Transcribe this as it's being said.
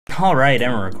Alright,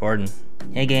 and we're recording.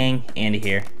 Hey gang, Andy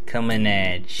here, coming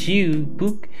at you,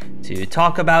 book, to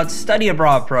talk about study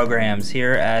abroad programs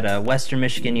here at Western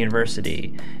Michigan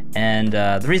University. And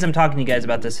the reason I'm talking to you guys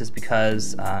about this is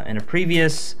because in a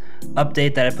previous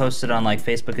update that I posted on like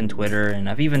Facebook and Twitter, and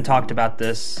I've even talked about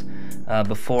this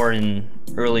before in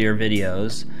earlier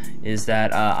videos, is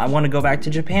that I want to go back to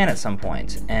Japan at some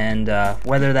point. And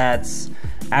whether that's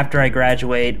after I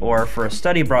graduate or for a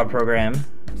study abroad program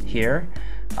here,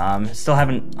 still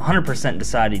haven't 100%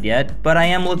 decided yet, but I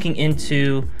am looking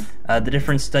into the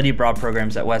different study abroad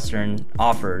programs that Western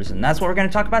offers, and that's what we're going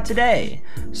to talk about today.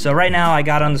 So right now I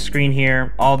got on the screen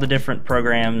here all the different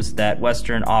programs that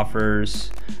Western offers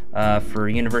for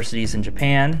universities in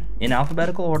Japan in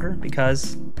alphabetical order,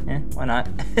 because why not?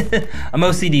 I'm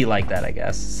OCD like that, I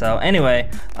guess. So anyway,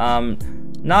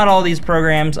 not all these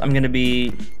programs I'm going to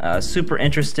be super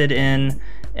interested in.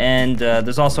 And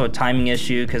there's also a timing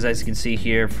issue, because as you can see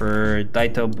here for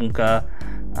Daito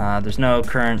Bunka, there's no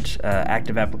current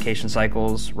active application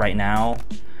cycles right now.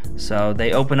 So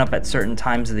they open up at certain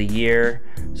times of the year.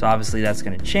 So obviously that's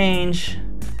going to change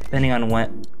depending on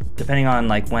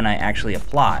when I actually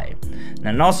apply.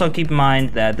 And also keep in mind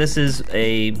that this is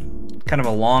a kind of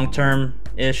a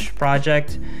long-term-ish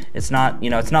project. It's not,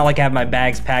 it's not like I have my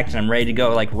bags packed and I'm ready to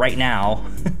go like right now.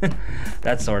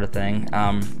 That sort of thing.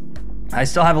 I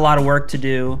still have a lot of work to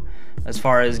do as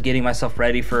far as getting myself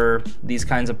ready for these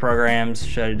kinds of programs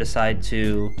should I decide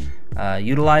to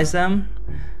utilize them.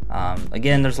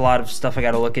 Again, there's a lot of stuff I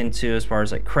got to look into as far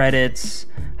as like credits,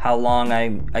 how long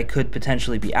I could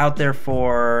potentially be out there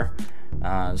for,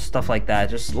 stuff like that.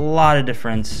 Just a lot of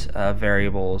different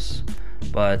variables.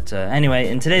 But anyway,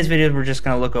 in today's video, we're just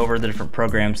going to look over the different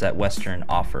programs that Western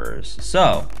offers.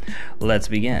 So, let's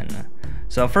begin.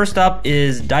 So first up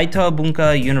is Daito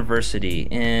Bunka University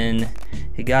in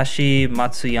Higashi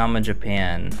Matsuyama,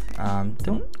 Japan.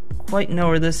 Don't quite know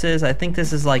where this is. I think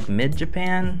this is like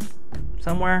mid-Japan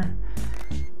somewhere.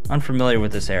 Unfamiliar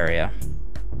with this area.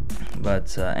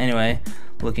 But anyway,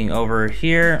 looking over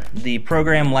here, the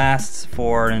program lasts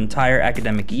for an entire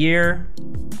academic year.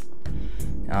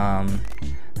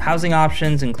 Housing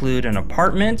options include an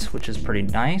apartment, which is pretty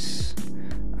nice.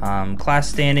 Class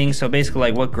standing, so basically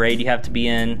like what grade you have to be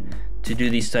in to do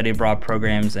these study abroad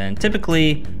programs, and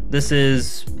typically this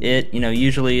is it.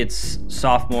 Usually it's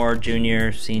sophomore,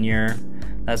 junior, senior,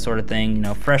 that sort of thing.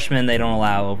 Freshmen they don't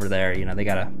allow over there. They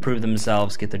gotta prove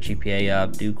themselves, get their GPA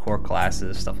up, do core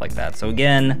classes, stuff like that. So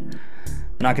again,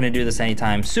 I'm not gonna do this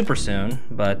anytime super soon,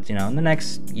 but in the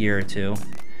next year or two.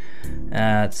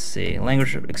 Let's see,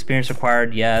 language experience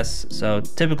required, yes. So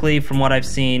typically from what I've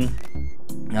seen,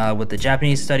 with the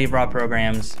Japanese study abroad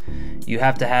programs, you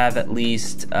have to have at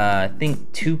least, I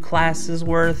think, 2 classes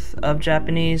worth of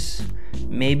Japanese,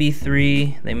 maybe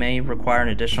 3. They may require an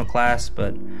additional class,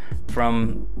 but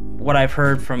from what I've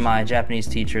heard from my Japanese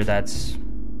teacher, that's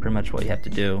pretty much what you have to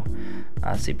do.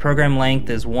 Let's see, program length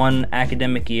is 1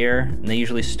 academic year, and they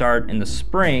usually start in the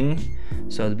spring,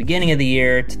 so the beginning of the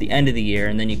year to the end of the year,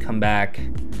 and then you come back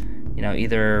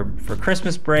either for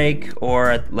Christmas break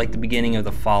or at like the beginning of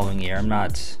the following year. I'm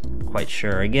not quite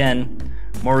sure. Again,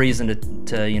 more reason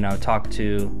to talk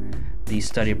to the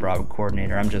study abroad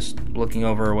coordinator. I'm just looking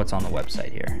over what's on the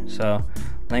website here. So,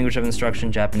 language of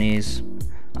instruction, Japanese.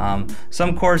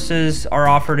 Some courses are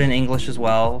offered in English as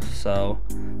well, so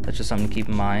that's just something to keep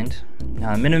in mind.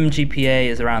 Minimum GPA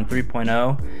is around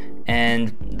 3.0.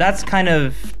 And that's kind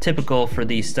of typical for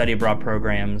these study abroad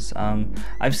programs.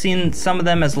 I've seen some of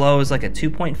them as low as like a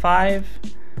 2.5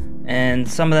 and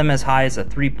some of them as high as a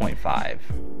 3.5.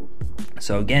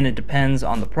 So again, it depends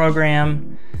on the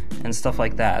program and stuff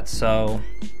like that. So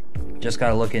just got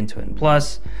to look into it. And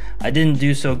plus, I didn't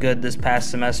do so good this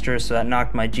past semester, so that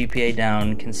knocked my GPA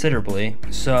down considerably.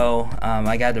 So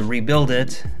I got to rebuild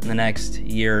it in the next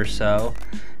year or so.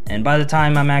 And by the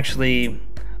time I'm actually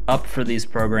up for these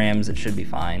programs, it should be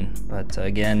fine. But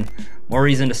again, more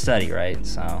reason to study, right?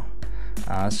 So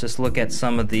let's just look at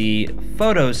some of the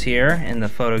photos here in the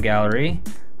photo gallery.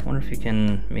 I wonder if you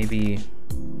can maybe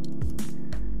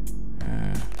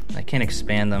I can't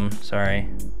expand them, sorry.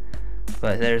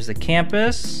 But there's the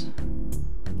campus.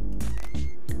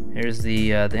 Here's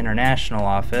the international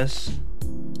office,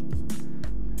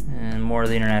 and more of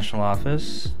the international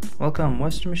office. Welcome,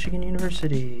 Western Michigan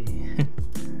University.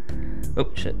 Oh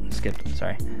shit, skipped it,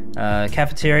 sorry.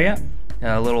 Cafeteria,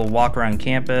 a little walk around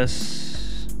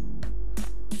campus.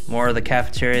 More of the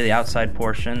cafeteria, the outside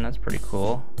portion, that's pretty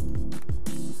cool.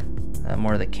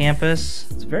 More of the campus,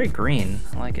 it's very green,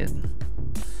 I like it.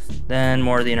 Then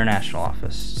more of the international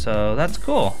office, so that's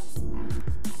cool.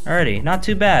 Alrighty, not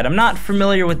too bad. I'm not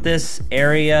familiar with this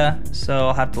area, so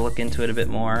I'll have to look into it a bit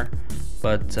more.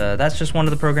 But that's just one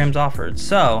of the programs offered.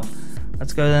 So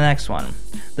let's go to the next one.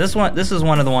 This is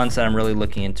one of the ones that I'm really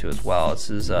looking into as well.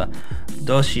 This is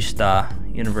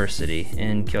Doshisha University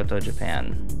in Kyoto,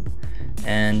 Japan.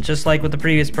 And just like with the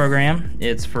previous program,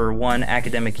 it's for 1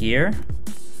 academic year.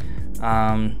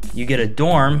 You get a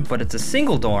dorm, but it's a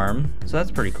single dorm, so that's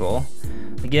pretty cool.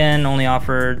 Again, only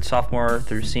offered sophomore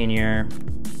through senior.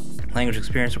 Language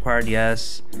experience required,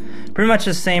 yes. Pretty much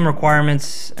the same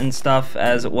requirements and stuff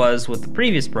as it was with the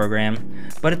previous program,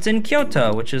 but it's in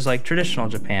Kyoto, which is like traditional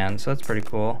Japan, so that's pretty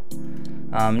cool.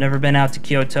 Never been out to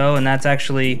Kyoto, and that's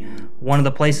actually one of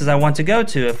the places I want to go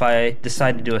to if I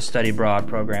decide to do a study abroad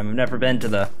program. I've never been to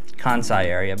the Kansai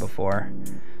area before.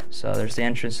 So there's the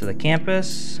entrance to the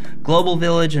campus. Global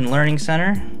Village and Learning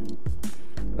Center.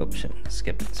 Oh shit,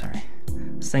 skipped it, sorry.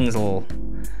 This thing's a little...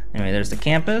 Anyway, there's the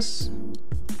campus.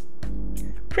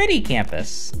 Pretty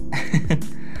campus.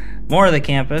 More of the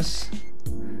campus.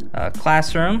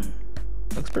 Classroom.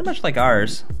 Looks pretty much like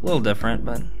ours. A little different,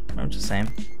 but pretty much the same.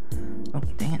 Oh,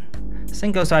 dang it. This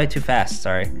thing goes by too fast,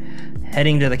 sorry.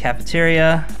 Heading to the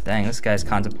cafeteria. Dang, this guy's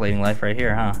contemplating life right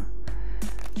here, huh?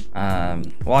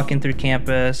 Walking through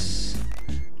campus.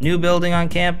 New building on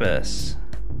campus.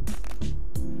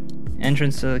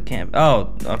 Entrance to the camp.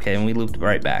 Oh, okay, and we looped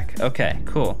right back. Okay,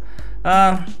 cool.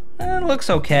 It looks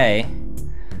okay.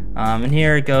 And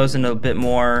here it goes into a bit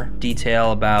more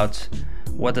detail about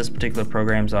what those particular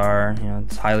programs are. You know,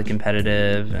 it's highly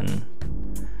competitive and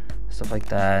stuff like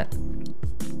that.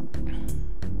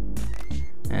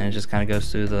 And it just kind of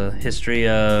goes through the history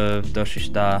of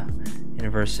Doshisha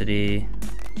University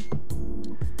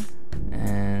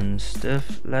and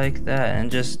stuff like that. And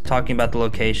just talking about the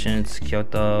location, it's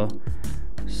Kyoto.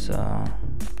 So,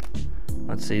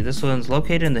 let's see, this one's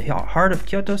located in the heart of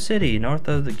Kyoto City, north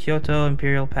of the Kyoto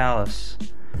Imperial Palace,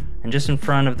 and just in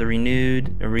front of the renowned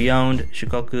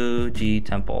Shikoku-ji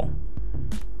Temple.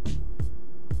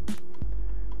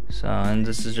 So, and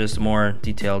this is just a more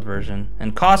detailed version.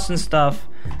 And costs and stuff,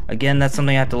 again, that's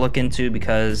something I have to look into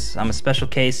because I'm a special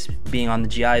case being on the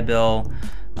GI Bill.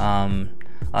 I'll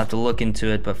have to look into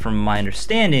it, but from my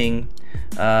understanding,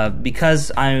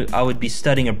 because I would be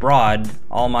studying abroad,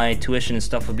 all my tuition and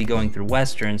stuff would be going through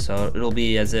Western, so it'll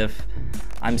be as if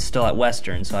I'm still at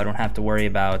Western, so I don't have to worry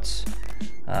about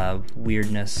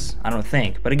weirdness, I don't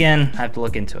think. But again, I have to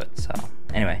look into it. So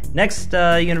anyway, next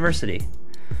university.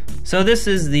 So this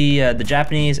is the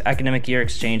Japanese Academic Year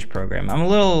Exchange Program. I'm a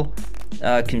little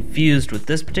confused with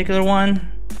this particular one.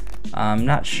 I'm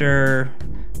not sure.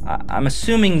 I'm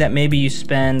assuming that maybe you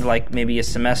spend like maybe a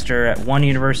semester at one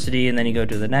university and then you go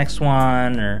to the next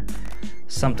one or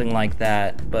something like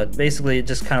that. But basically it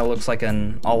just kind of looks like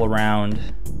an all-around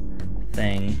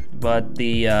thing. But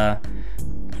the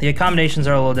accommodations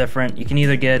are a little different. You can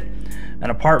either get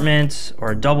an apartment or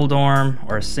a double dorm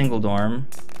or a single dorm.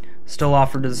 Still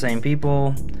offered to the same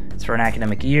people. It's for an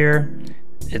academic year.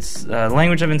 Its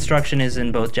language of instruction is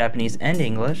in both Japanese and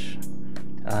English.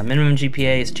 Minimum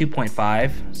GPA is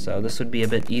 2.5, so this would be a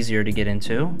bit easier to get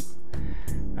into.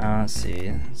 Let's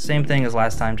see, same thing as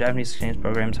last time. Japanese exchange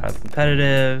programs, highly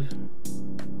competitive.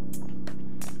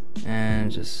 And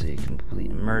just see,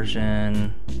 complete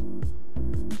immersion.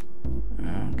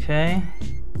 Okay.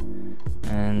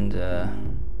 And,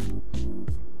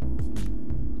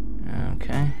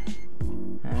 okay.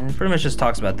 And it pretty much just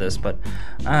talks about this, but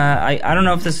I don't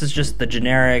know if this is just the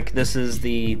generic, this is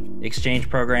the exchange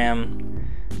program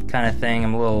kind of thing.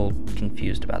 I'm a little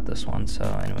confused about this one, so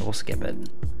anyway, we'll skip it.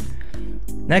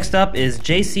 Next up is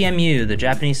JCMU, the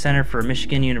Japanese Center for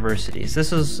Michigan Universities.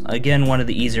 This is, again, one of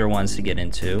the easier ones to get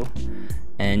into,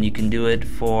 and you can do it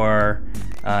for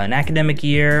an academic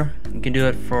year. You can do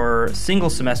it for single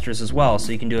semesters as well,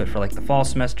 so you can do it for like the fall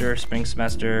semester, spring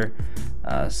semester,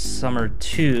 summer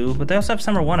 2, but they also have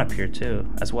summer 1 up here too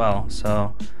as well,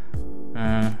 so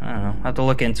I don't know, I'll have to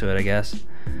look into it, I guess.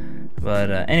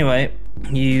 But anyway,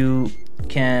 you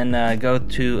can go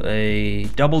to a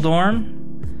double dorm,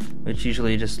 which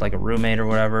usually just like a roommate or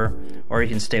whatever, or you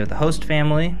can stay with the host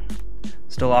family,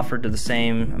 still offered to the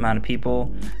same amount of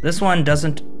people. This one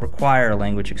doesn't require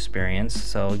language experience,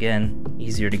 so again,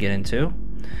 easier to get into.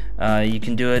 You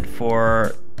can do it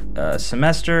for a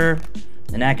semester,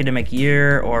 an academic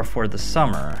year, or for the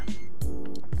summer.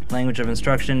 Language of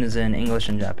instruction is in English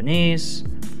and Japanese.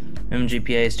 Minimum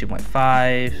GPA is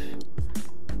 2.5.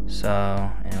 So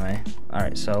anyway,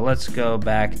 alright, so let's go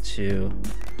back to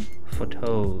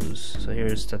photos. So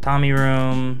here's tatami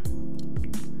room,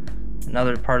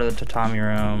 another part of the tatami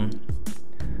room,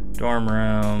 dorm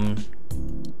room,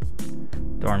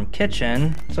 Dorm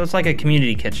kitchen. So it's like a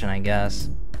community kitchen, I guess.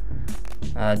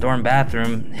 Dorm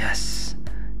bathroom. Yes.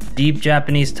 Deep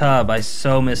Japanese tub. I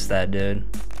so miss that, dude.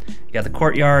 You got the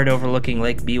courtyard overlooking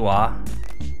Lake Biwa.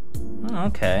 Oh,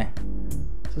 okay.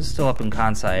 This is still up in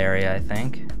Kansai area, I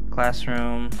think.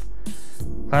 Classroom.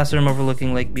 Classroom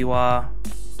overlooking Lake Biwa.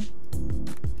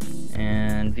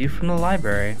 And view from the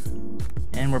library.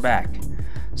 And we're back.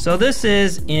 So this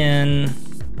is in...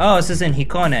 Oh, this is in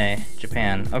Hikone,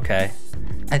 Japan. Okay.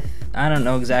 I don't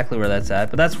know exactly where that's at,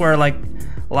 but that's where, like,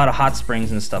 a lot of hot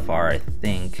springs and stuff are, I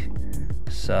think.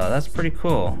 So that's pretty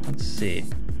cool. Let's see.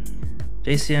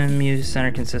 JCMU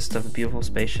Center consists of a beautiful,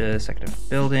 spacious, academic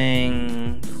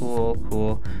building. Cool,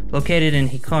 cool. Located in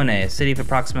Hikone, a city of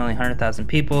approximately 100,000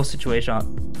 people, situated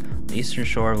on the eastern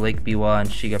shore of Lake Biwa in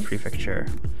Shiga Prefecture.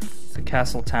 It's a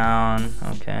castle town.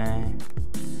 Okay.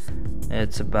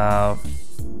 It's about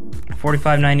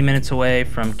 45-90 minutes away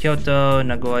from Kyoto,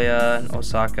 Nagoya, and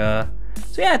Osaka.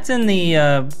 So yeah, it's in the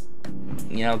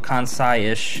you know,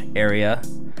 Kansai-ish area.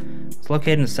 It's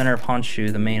located in the center of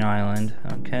Honshu, the main island.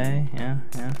 Okay, yeah.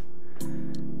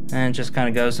 And it just kind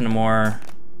of goes into more...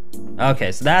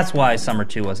 Okay, so that's why Summer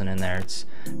 2 wasn't in there. It's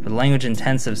for the language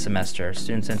intensive semester.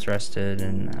 Students interested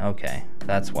in... Okay,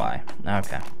 that's why.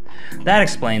 Okay. That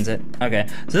explains it. Okay,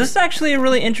 so this is actually a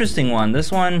really interesting one.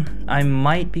 This one I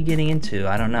might be getting into.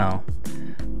 I don't know.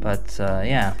 But,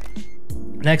 yeah.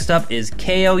 Next up is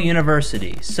Keio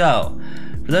University. So,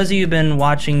 for those of you who've been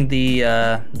watching the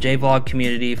J-Vlog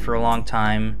community for a long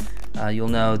time, you'll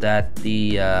know that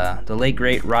the late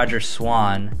great Rodger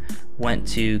Swan went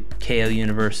to Keio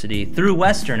University through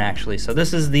Western, actually. So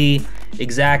this is the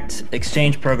exact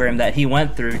exchange program that he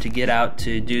went through to get out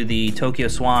to do the Tokyo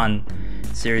Swan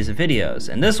series of videos.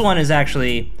 And this one is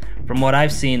actually, from what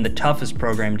I've seen, the toughest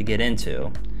program to get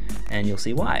into. And you'll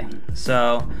see why.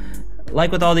 So,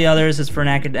 like with all the others, it's for an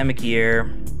academic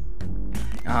year.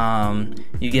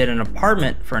 You get an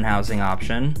apartment for an housing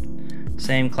option.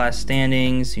 Same class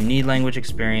standings. You need language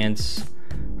experience.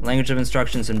 Language of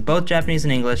instructions in both Japanese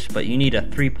and English, but you need a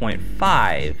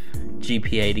 3.5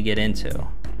 GPA to get into.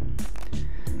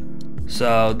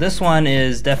 So this one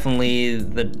is definitely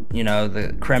the, you know,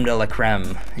 the creme de la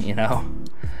creme, you know,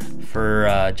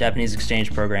 for Japanese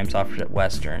exchange programs offered at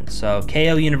Western. So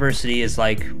Keio University is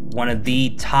like one of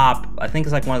the top, I think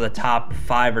it's like one of the top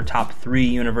 5 or top 3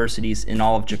 universities in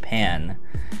all of Japan.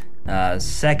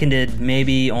 Seconded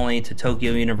maybe only to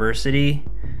Tokyo University.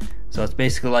 So it's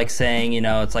basically like saying, you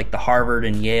know, it's like the Harvard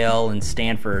and Yale and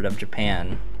Stanford of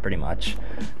Japan, pretty much.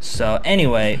 So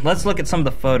anyway, let's look at some of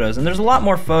the photos. And there's a lot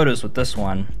more photos with this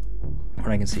one,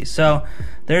 what I can see. So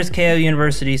there's Keio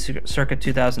University circa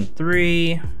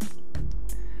 2003.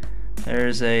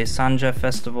 There's a Sanja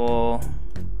festival.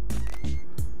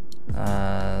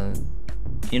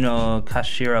 You know,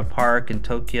 Kashira Park in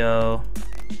Tokyo.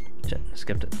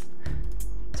 Skipped it.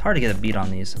 It's hard to get a beat on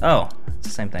these. Oh, it's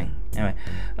the same thing. Anyway,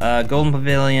 Golden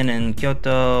Pavilion in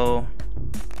Kyoto.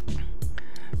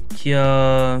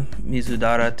 Keio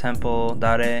Mizudara Temple,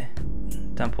 Dare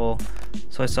Temple,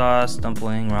 soy sauce,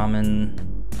 dumpling,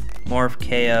 ramen, more of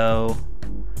Keio,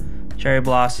 cherry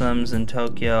blossoms in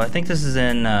Tokyo. I think this is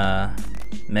in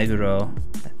Meguro,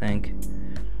 I think.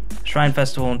 Shrine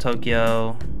Festival in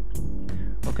Tokyo,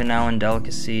 Okinawan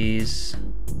delicacies,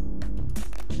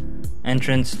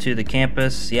 entrance to the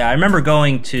campus. Yeah, I remember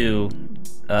going to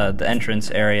the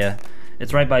entrance area.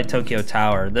 It's right by Tokyo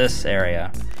Tower, this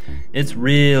area. It's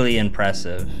really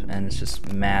impressive, and it's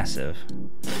just massive.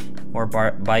 More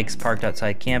bikes parked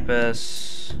outside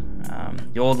campus.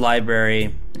 The old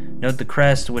library. Note the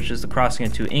crest, which is the crossing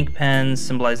of 2 ink pens,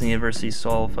 symbolizing the university's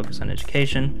sole focus on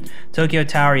education. Tokyo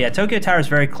Tower. Yeah, Tokyo Tower is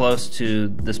very close to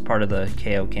this part of the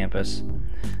Keio campus.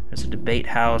 There's a debate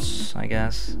house, I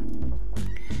guess.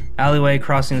 Alleyway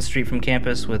crossing the street from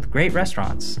campus with great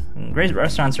restaurants. And great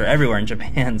restaurants are everywhere in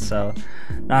Japan, so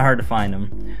not hard to find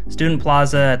them. Student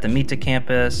plaza at the Mita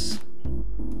campus.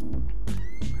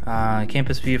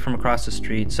 Campus view from across the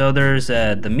street. So there's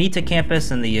the Mita campus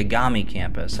and the Yagami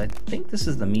campus. I think this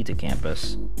is the Mita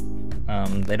campus.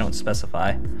 They don't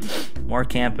specify. More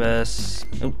campus.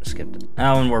 Oops, skipped it.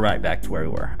 Oh, and we're right back to where we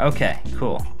were. Okay,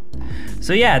 cool.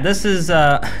 So yeah, this is...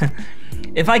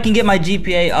 If I can get my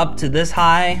GPA up to this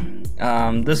high,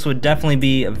 this would definitely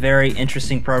be a very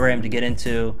interesting program to get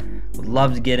into. Would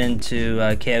love to get into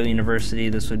Keio University.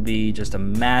 This would be just a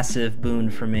massive boon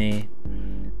for me.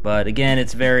 But again,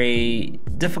 it's very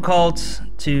difficult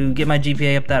to get my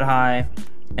GPA up that high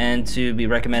and to be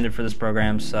recommended for this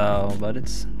program. But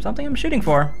it's something I'm shooting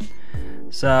for.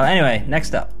 So anyway,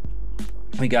 next up,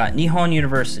 we got Nihon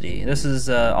University. This is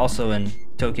also in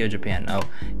Tokyo, Japan. Oh,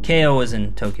 Keio is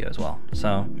in Tokyo as well.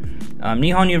 So,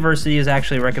 Nihon University is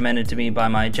actually recommended to me by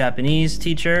my Japanese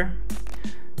teacher.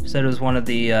 He said it was one of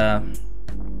the,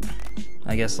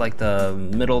 I guess like the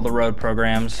middle of the road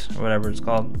programs, or whatever it's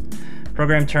called.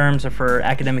 Program terms are for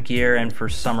academic year and for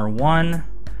summer 1.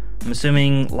 I'm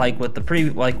assuming like with the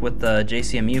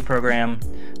JCMU program,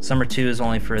 summer 2 is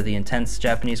only for the intense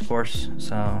Japanese course.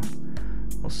 So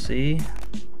we'll see.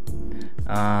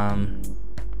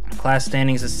 Class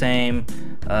standing is the same.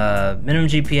 Minimum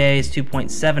GPA is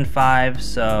 2.75,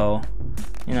 so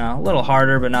a little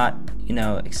harder, but not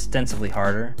extensively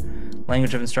harder.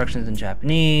 Language of instruction is in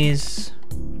Japanese.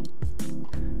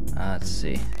 Let's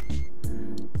see.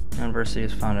 University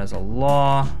is founded as a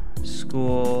law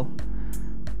school.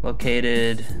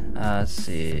 Located, let's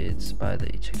see, it's by the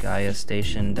Ichigaya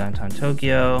Station, downtown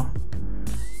Tokyo.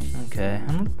 Okay,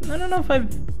 I don't know if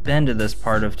I've been to this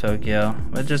part of Tokyo,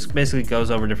 but it just basically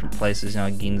goes over different places,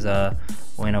 Ginza,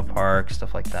 Ueno Park,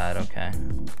 stuff like that. Okay.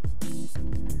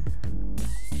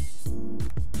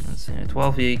 Let's see, a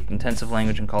 12-week intensive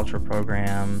language and culture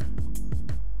program.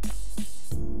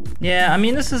 Yeah, I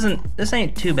mean, this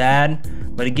ain't too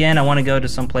bad, but again, I want to go to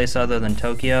some place other than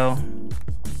Tokyo.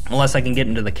 Unless I can get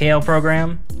into the Keio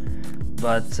program.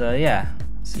 But yeah.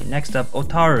 Let's see, next up,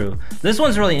 Otaru. This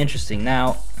one's really interesting.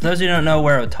 Now, for those who don't know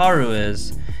where Otaru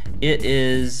is, it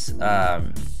is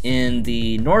in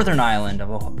the northern island of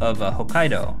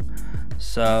Hokkaido.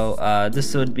 So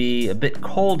this would be a bit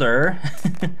colder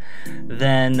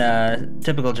than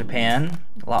typical Japan.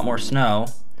 A lot more snow.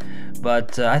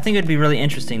 But I think it would be really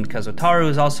interesting because Otaru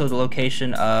is also the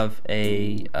location of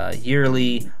a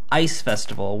yearly ice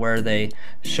festival where they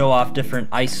show off different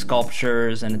ice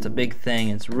sculptures, and it's a big thing.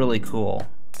 It's really cool.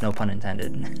 No pun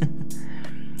intended.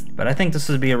 But I think this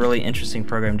would be a really interesting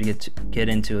program to get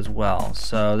into as well.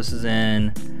 So this is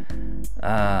in,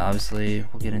 obviously,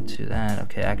 we'll get into that.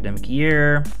 Okay, academic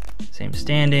year, same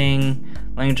standing,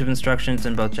 language of instructions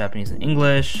in both Japanese and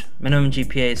English. Minimum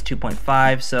GPA is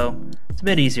 2.5, so it's a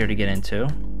bit easier to get into.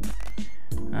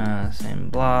 Same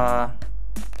blah.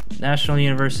 National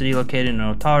University located in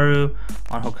Otaru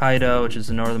on Hokkaido, which is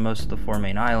the northernmost of the 4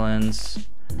 main islands.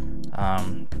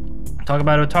 Talk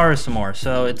about Otaru some more.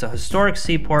 So it's a historic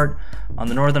seaport on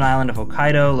the northern island of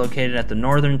Hokkaido, located at the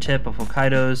northern tip of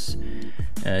Hokkaido's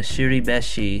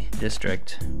Shiribeshi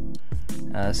district.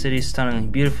 City is stunningly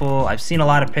beautiful. I've seen a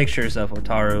lot of pictures of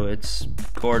Otaru. It's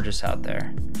gorgeous out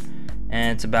there.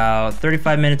 And it's about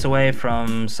 35 minutes away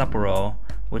from Sapporo,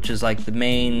 which is like the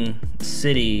main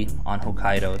city on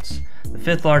Hokkaido. It's the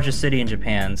 5th largest city in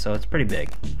Japan, so it's pretty big,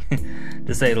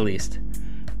 to say the least.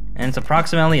 And it's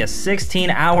approximately a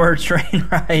 16-hour train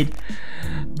ride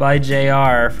by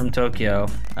JR from Tokyo.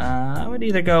 I would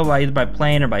either go either by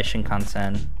plane or by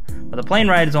Shinkansen. But the plane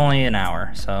ride is only an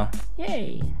hour, so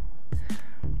yay!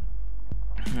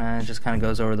 It just kind of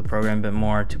goes over the program a bit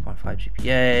more, 2.5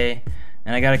 GPA.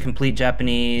 And I got a complete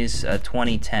Japanese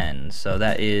 2010, so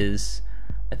that is,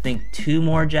 I think, 2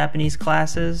 more Japanese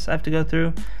classes I have to go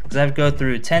through. Because I have to go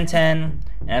through 1010,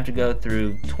 and I have to go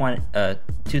through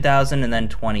 2000 and then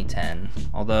 2010.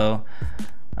 Although,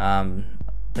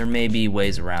 there may be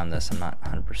ways around this. I'm not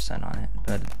 100% on it.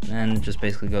 But then it just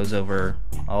basically goes over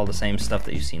all the same stuff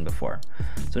that you've seen before.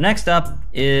 So next up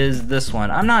is this one.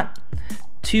 I'm not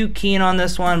too keen on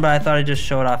this one, but I thought I'd just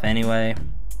show it off anyway,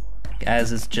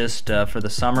 as it's just for the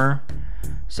summer.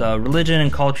 So religion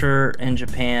and culture in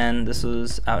Japan. This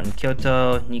was out in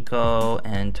Kyoto, Nikko,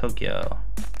 and Tokyo.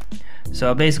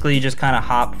 So basically you just kind of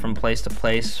hop from place to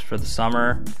place for the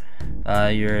summer.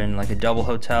 You're in like a double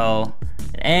hotel.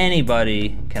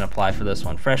 Anybody can apply for this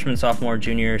one. Freshman, sophomore,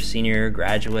 junior, senior,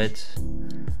 graduate,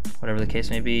 whatever the case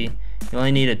may be. You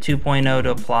only need a 2.0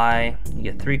 to apply. You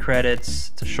get 3 credits.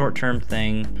 It's a short-term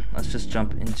thing. Let's just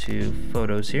jump into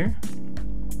photos here.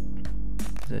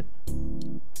 Is it?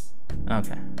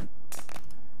 Okay.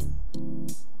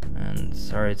 And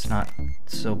sorry it's not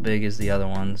so big as the other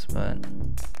ones, but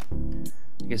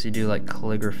I guess you do like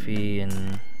calligraphy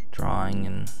and drawing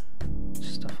and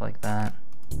stuff like that.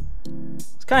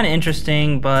 It's kind of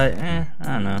interesting, but I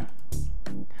don't know.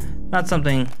 Not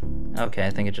something... Okay, I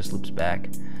think it just loops back.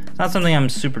 It's not something I'm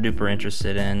super duper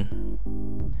interested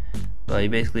in. But you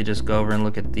basically just go over and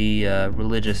look at the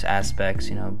religious aspects,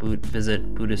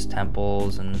 visit Buddhist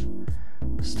temples and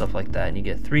stuff like that. And you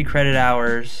get 3 credit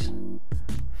hours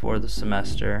for the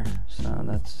semester. So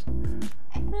that's...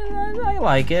 I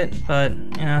like it, but,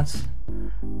 it's...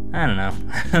 I don't know.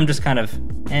 I'm just kind of...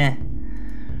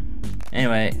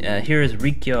 Anyway, here is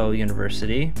Rikkyo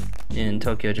University in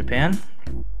Tokyo, Japan.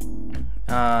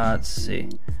 Let's see.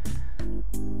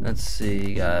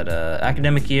 You got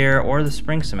academic year or the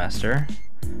spring semester.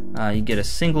 You get a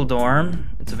single dorm.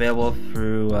 It's available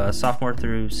through sophomore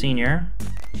through senior.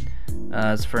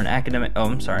 It's for an academic. Oh,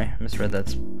 I'm sorry, I misread.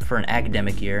 That's for an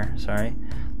academic year. Sorry.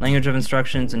 Language of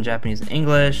instructions in Japanese and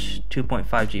English. 2.5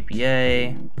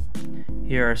 GPA.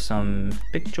 Here are some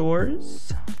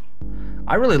pictures.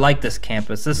 I really like this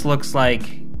campus. This looks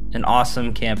like an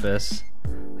awesome campus,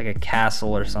 like a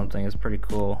castle or something. It's pretty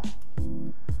cool.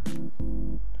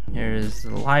 Here's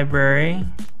the library.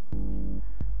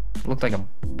 It looked like a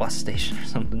bus station or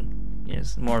something.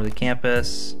 Here's more of the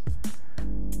campus.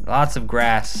 Lots of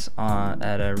grass at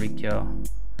Rikkyo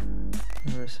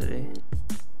University.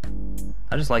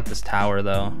 I just like this tower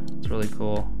though. It's really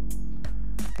cool.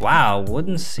 Wow,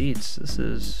 wooden seats. This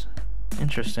is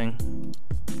interesting.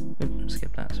 Oops,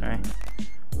 skip that, sorry.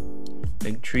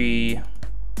 Big tree.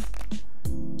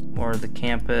 More of the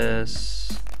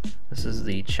campus. This is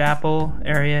the chapel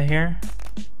area here.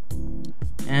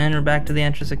 And we're back to the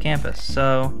entrance of campus.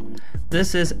 So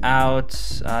this is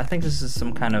out, I think this is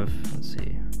some kind of, let's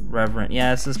see, reverent.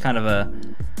 Yeah, this is kind of a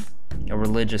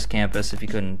religious campus if you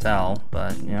couldn't tell.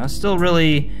 But, you know, it's still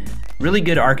really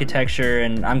good architecture,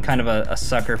 and I'm kind of a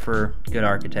sucker for good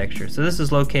architecture. So this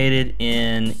is located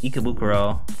in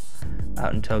Ikebukuro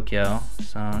out in Tokyo.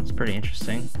 So it's pretty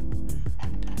interesting.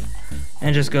 And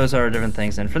it just goes over different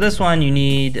things. And for this one, you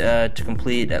need to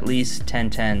complete at least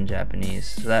 1010 Japanese.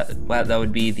 So that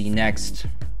would be the next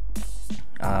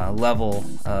level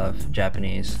of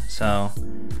Japanese. So,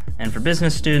 and for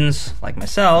business students like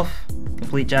myself,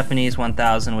 complete Japanese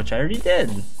 1000, which I already did.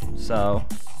 So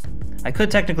I could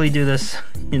technically do this,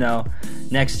 you know,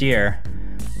 next year.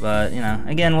 But, you know,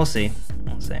 again, we'll see.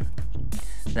 We'll see.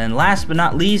 Then last but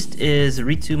not least is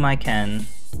Ritsumeikan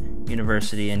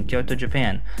University in Kyoto,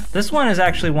 Japan. This one is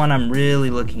actually one I'm really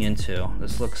looking into.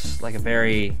 This looks like a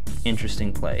very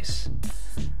interesting place.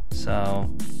 So,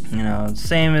 you know,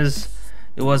 same as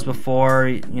it was before,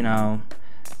 you know,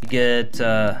 you get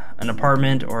an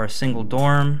apartment or a single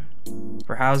dorm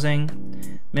for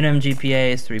housing. Minimum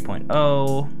GPA is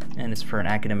 3.0, and it's for an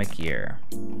academic year.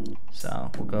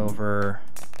 So we'll go over,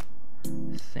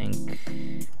 I think,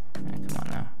 come on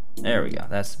now. There we go,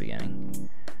 that's the beginning.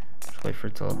 Just wait for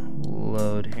it to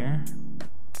load here.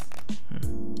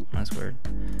 That's weird.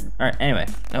 Alright, anyway.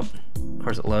 Nope. Of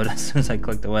course it loaded as soon as I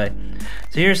clicked away.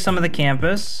 So here's some of the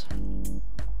campus.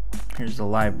 Here's the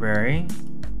library.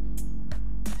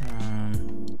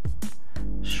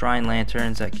 Shrine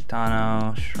lanterns at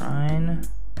Kitano Shrine.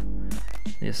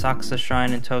 The Asakusa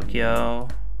Shrine in Tokyo.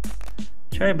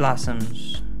 Cherry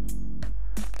blossoms.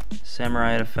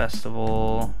 Samurai at a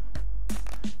festival.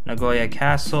 Nagoya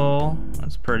Castle.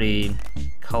 That's pretty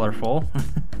colorful.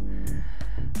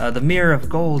 The Mirror of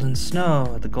Gold and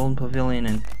Snow at the Golden Pavilion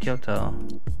in Kyoto.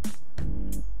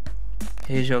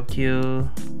 Heijokyu.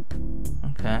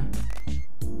 Okay.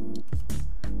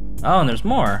 Oh, and there's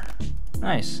more.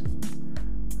 Nice.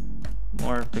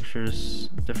 More pictures,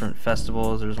 different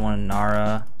festivals. There's one in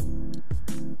Nara.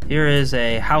 Here is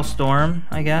a house dorm,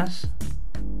 I guess.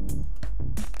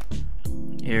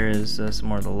 Here is some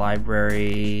more of the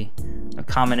library, a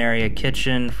common area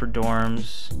kitchen for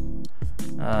dorms.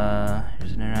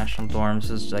 Here's an international dorm.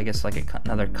 This is, I guess, like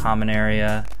another common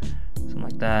area, something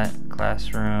like that.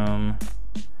 Classroom,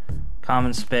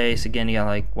 common space. Again, you got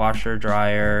like washer,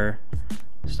 dryer,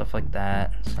 stuff like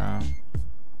that. So,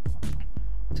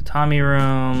 tatami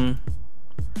room,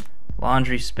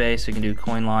 laundry space. So you can do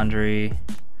coin laundry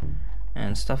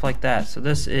and stuff like that. So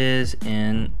this is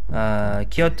in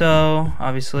Kyoto,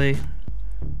 obviously.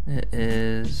 It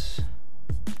is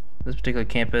this particular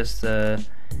campus, the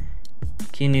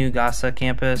Kinugasa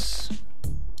campus.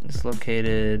 It's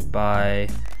located by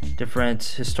different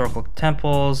historical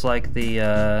temples like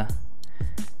the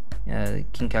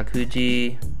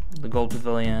Kinkakuji, the Gold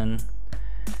Pavilion,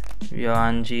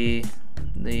 Ryoanji,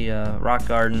 the Rock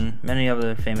Garden, many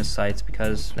other famous sites,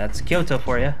 because that's Kyoto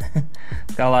for you.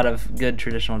 It's got a lot of good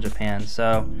traditional Japan.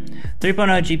 So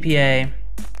 3.0 GPA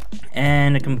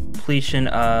and a completion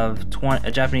of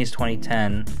a Japanese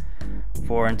 2010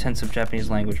 for intensive Japanese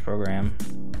language program.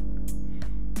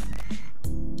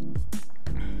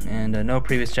 And no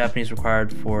previous Japanese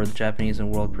required for the Japanese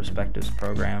and World Perspectives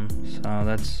program. So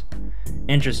that's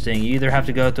interesting. You either have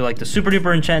to go through like the super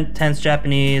duper intense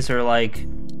Japanese or like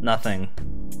nothing.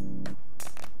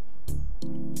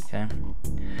 Okay.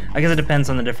 I guess it depends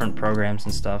on the different programs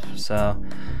and stuff. So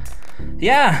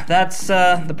yeah, that's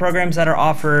the programs that are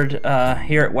offered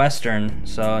here at Western.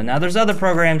 So now there's other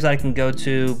programs that I can go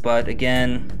to, but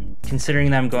again,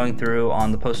 considering that I'm going through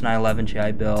on the post 9/11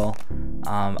 GI Bill,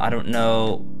 I don't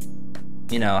know,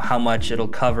 you know, how much it'll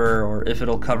cover or if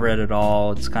it'll cover it at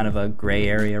all. It's kind of a gray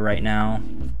area right now.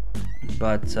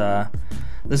 but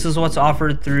this is what's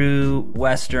offered through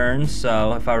Western.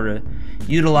 So if I were to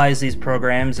utilize these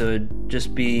programs, it would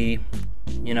just be,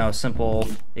 you know, a simple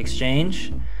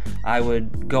exchange. I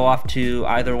would go off to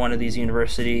either one of these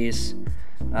universities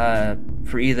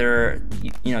for either,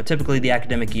 you know, typically the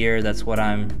academic year. That's what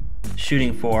I'm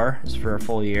shooting for, is for a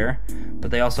full year,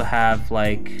 but they also have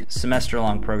like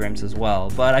semester-long programs as well.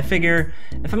 But I figure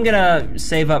if I'm gonna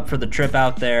save up for the trip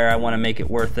out there, I want to make it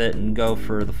worth it and go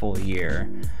for the full year.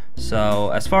 So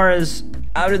as far as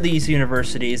out of these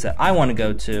universities that I want to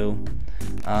go to,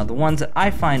 the ones that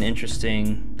I find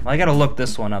interesting, well, I gotta look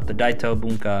this one up, the Daito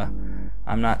Bunka.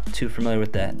 I'm not too familiar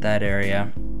with that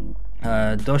area.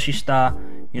 Doshisha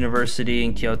University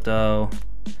in Kyoto,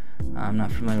 I'm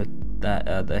not familiar with that.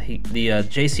 The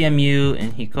JCMU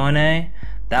in Hikone,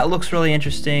 that looks really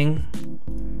interesting.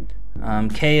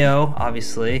 Keio,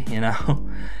 obviously, you know,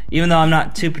 even though I'm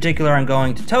not too particular on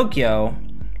going to Tokyo,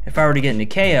 if I were to get into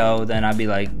Keio, then I'd be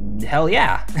like, hell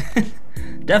yeah,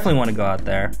 definitely want to go out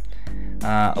there.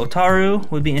 Otaru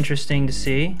would be interesting to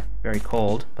see, very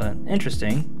cold, but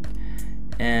interesting.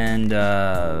 And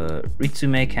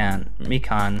Ritsumeikan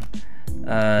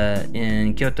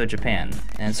in Kyoto, Japan.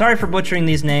 And sorry for butchering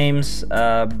these names.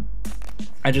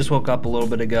 I just woke up a little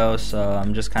bit ago, so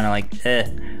I'm just kind of like,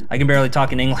 I can barely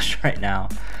talk in English right now.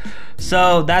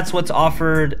 So that's what's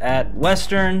offered at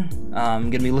Western. I'm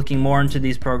going to be looking more into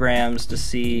these programs to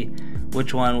see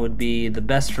which one would be the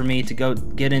best for me to go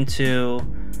get into,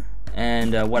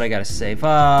 and what I got to save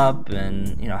up,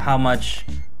 and you know how much,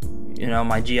 you know,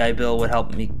 my GI Bill would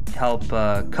help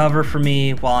cover for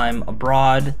me while I'm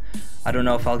abroad. I don't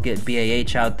know if I'll get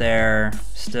BAH out there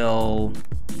still.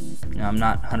 You know, I'm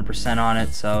not 100% on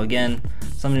it, so again,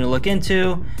 something to look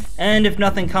into. And if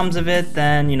nothing comes of it,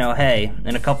 then, you know, hey,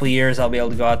 in a couple years I'll be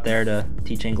able to go out there to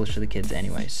teach English to the kids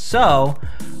anyway. So,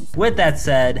 with that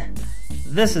said,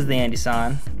 this is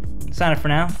TheAndySan. Sign up for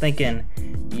now. Thanking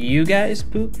you guys,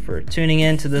 Pook, for tuning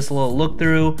in to this little look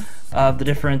through of the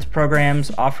different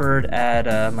programs offered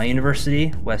at my university,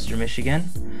 Western Michigan,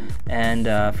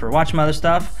 and for watching my other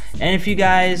stuff. And if you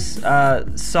guys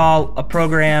saw a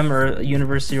program or a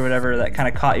university or whatever that kind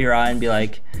of caught your eye and be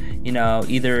like, you know,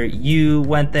 either you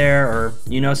went there or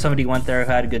you know somebody went there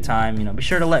who had a good time, you know, be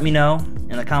sure to let me know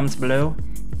in the comments below,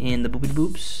 in the boopy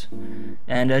boops,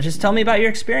 and just tell me about your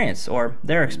experience or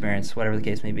their experience, whatever the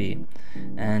case may be.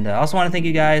 And I also want to thank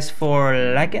you guys for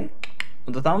liking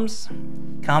with the thumbs,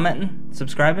 commenting,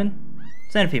 subscribing,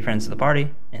 send a few friends to the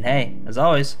party, and hey, as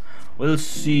always, we'll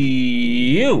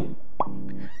see you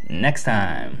next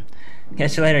time.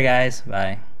 Catch you later, guys.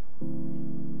 Bye.